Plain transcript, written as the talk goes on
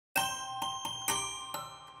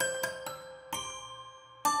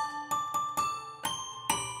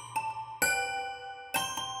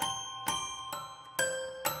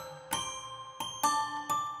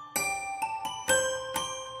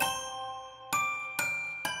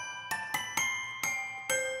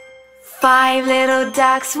5 little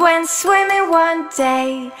ducks went swimming one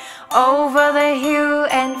day, over the hill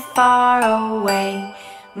and far away.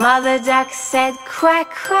 Mother duck said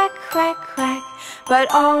quack, quack, quack, quack, but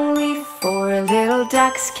only 4 little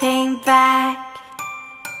ducks came back.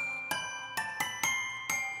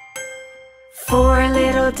 4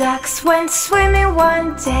 little ducks went swimming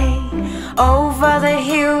one day, over the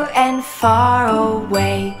hill and far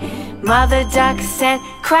away. Mother duck said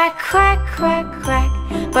quack, quack, quack, quack,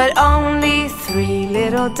 but only 3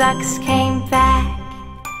 little ducks came back.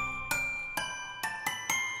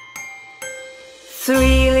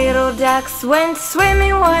 3 little ducks went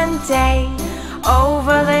swimming one day,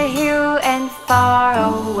 over the hill and far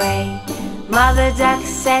away. Mother duck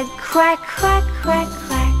said quack, quack, quack,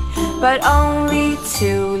 quack, but only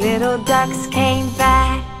 2 little ducks came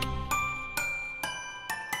back.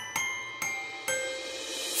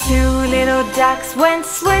 2 little ducks went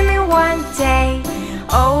swimming one day,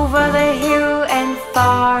 over the hill and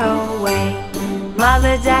far away.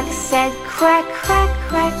 Mother duck said quack, quack,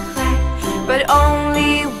 quack, quack, but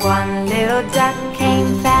only 1 little duck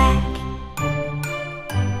came back.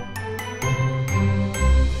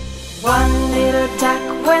 1 little duck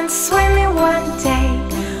went swimming one day,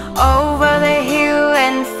 over the hill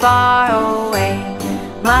and far away.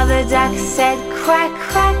 Mother duck said quack,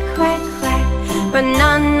 quack, quack, quack, but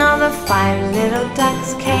none of the 5 little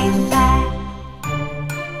ducks came back.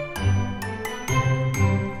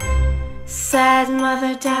 Sad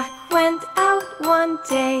Mother duck went out one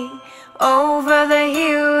day, over the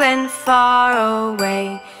hill and far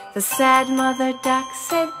away. The sad Mother duck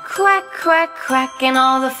said quack, quack, quack, and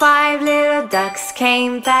all the 5 little ducks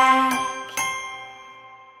came back.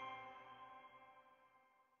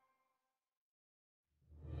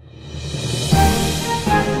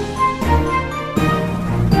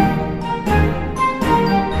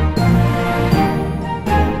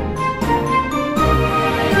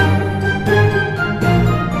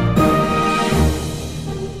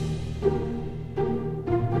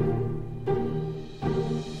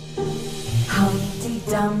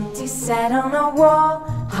 Dumpty sat on a wall,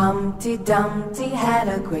 Humpty Dumpty had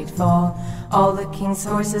a great fall. All the king's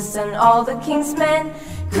horses and all the king's men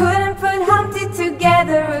couldn't put Humpty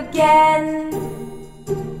together again.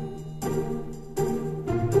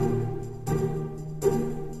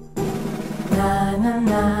 Na na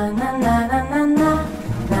na na na na na na,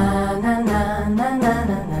 na na na na na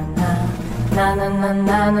na na na, na na na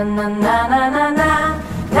na na na na na na na,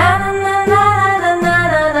 na na na na na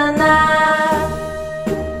na na na.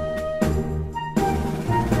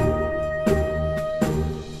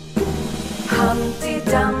 Humpty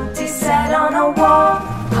Dumpty sat on a wall,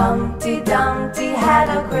 Humpty Dumpty had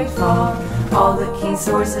a great fall. All the king's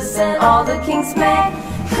horses and all the king's men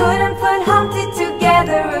couldn't put Humpty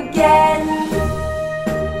together again.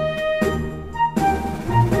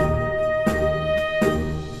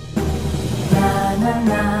 Na na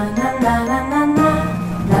na na na na na na,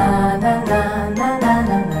 na na na na na na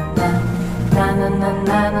na na, na na na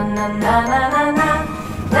na na na na na na,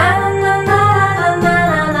 na na na na na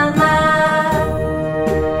na na na.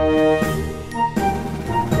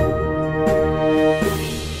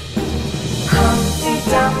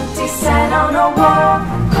 Sat on a wall,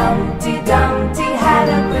 Humpty Dumpty had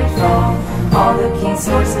a great fall. All the king's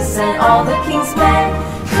horses and all the king's men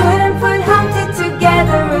couldn't put Humpty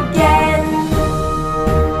together again.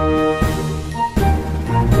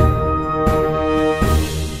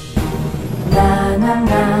 Na na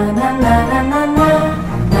na na na na na na,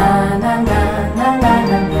 na na na na na na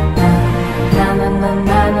na na, na na na na na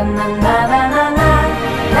na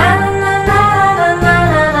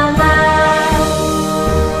na na na.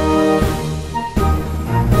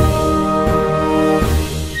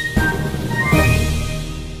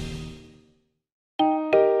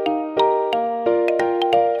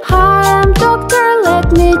 Let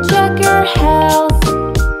me check your health.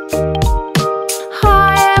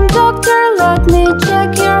 Hi, I'm doctor, let me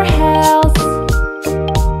check your health.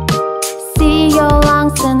 See your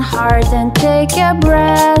lungs and heart and take a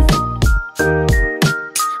breath.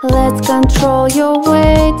 Let's control your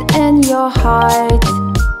weight and your height.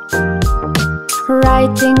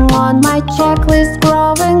 Writing on my checklist,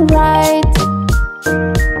 growing right.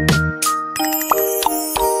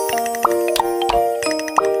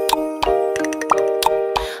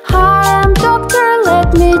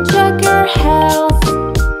 Let me check your health.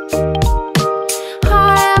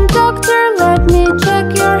 Hi, I'm doctor, let me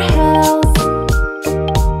check your health.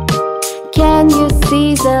 Can you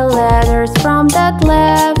see the letters from that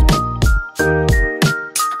left?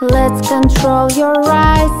 Let's control your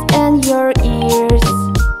eyes and your ears.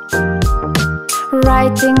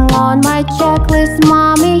 Writing on my checklist,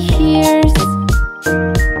 mommy hears.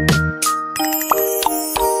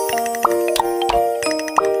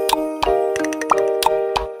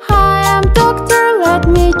 Hi, I'm doctor, let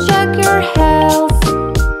me check your health.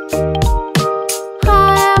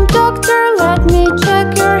 Hi, I'm doctor, let me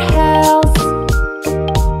check your health.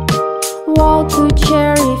 Walk to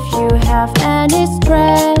chair if you have any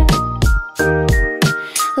stress.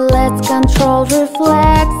 Let's control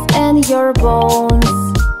reflex and your bones.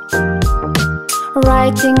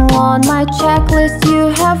 Writing on my checklist, you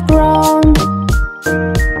have grown.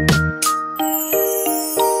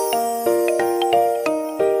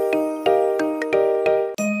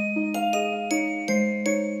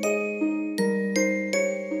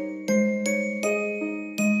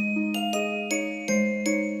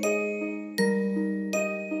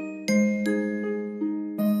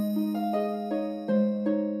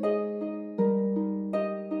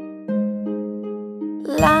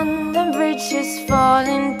 London Bridge is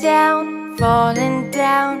falling down, falling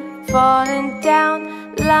down, falling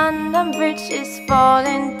down. London Bridge is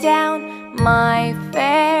falling down, my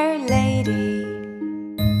fair lady.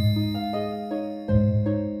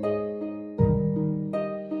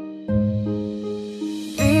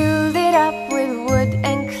 Build it up with wood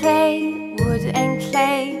and clay, wood and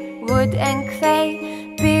clay, wood and clay.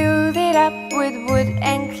 Build it up with wood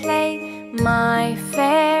and clay, my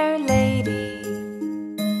fair lady.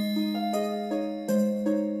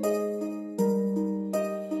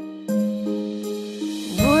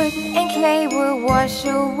 Clay will wash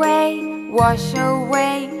away, wash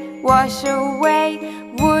away, wash away.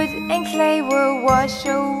 Wood and clay will wash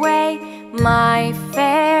away, my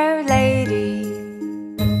fair lady.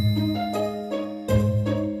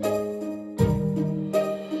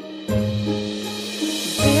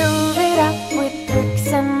 Build it up with bricks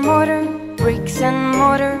and mortar, bricks and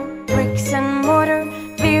mortar, bricks and mortar.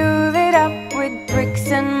 Build it up with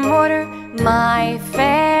bricks and mortar, my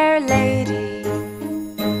fair lady.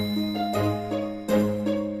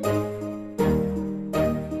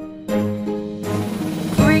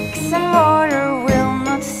 Bricks and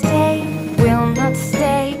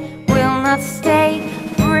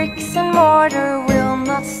mortar will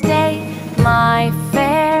not stay, my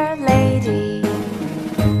fair lady.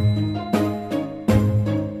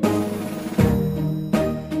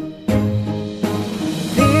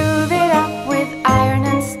 Build it up with iron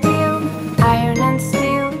and steel, iron and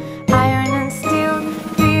steel, iron and steel.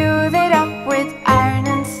 Build it up with iron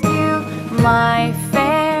and steel, my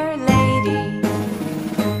fair lady.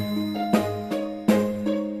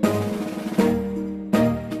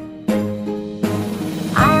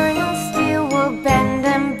 Bend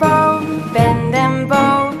and bow, bend and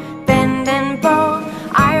bow, bend and bow.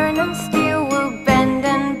 Iron and steel will bend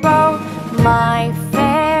and bow, my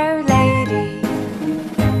fair lady.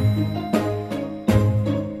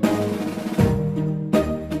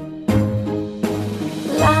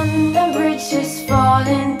 London Bridge is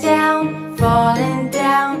falling down, falling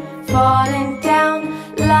down, falling down.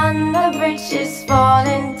 London Bridge is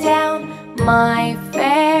falling down, my